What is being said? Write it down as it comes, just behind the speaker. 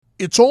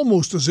It's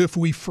almost as if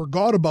we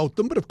forgot about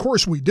them, but of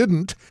course we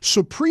didn't.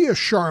 Supriya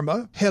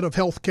Sharma, head of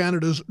Health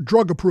Canada's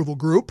Drug Approval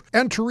Group,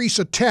 and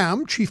Teresa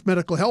Tam, Chief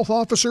Medical Health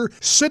Officer,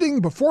 sitting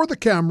before the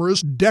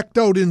cameras, decked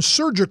out in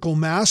surgical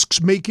masks,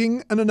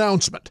 making an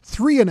announcement.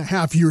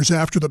 3.5 years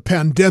after the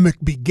pandemic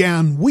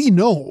began, we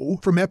know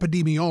from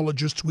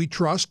epidemiologists we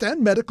trust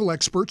and medical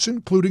experts,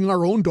 including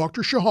our own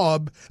Dr.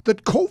 Shahab,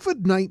 that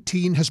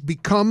COVID-19 has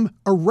become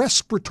a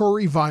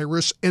respiratory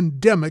virus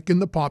endemic in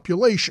the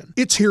population.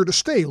 It's here to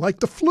stay,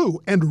 like the flu,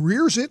 and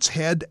rears its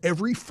head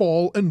every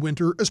fall and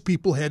winter as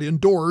people head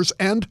indoors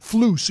and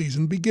flu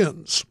season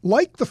begins.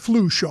 Like the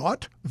flu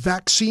shot,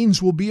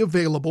 vaccines will be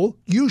available,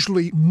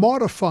 usually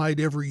modified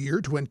every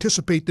year to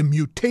anticipate the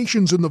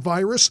mutations in the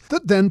virus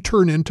that then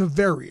turn into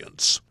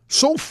variants.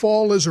 So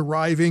fall is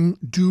arriving,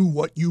 do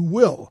what you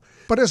will.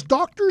 But as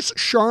Doctors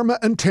Sharma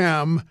and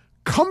Tam,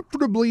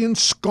 comfortably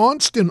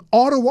ensconced in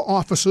Ottawa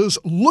offices,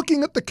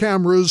 looking at the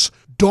cameras,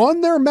 don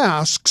their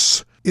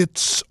masks,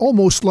 it's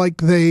almost like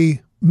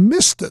they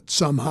missed it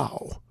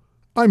somehow.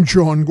 I'm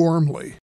John Gormley.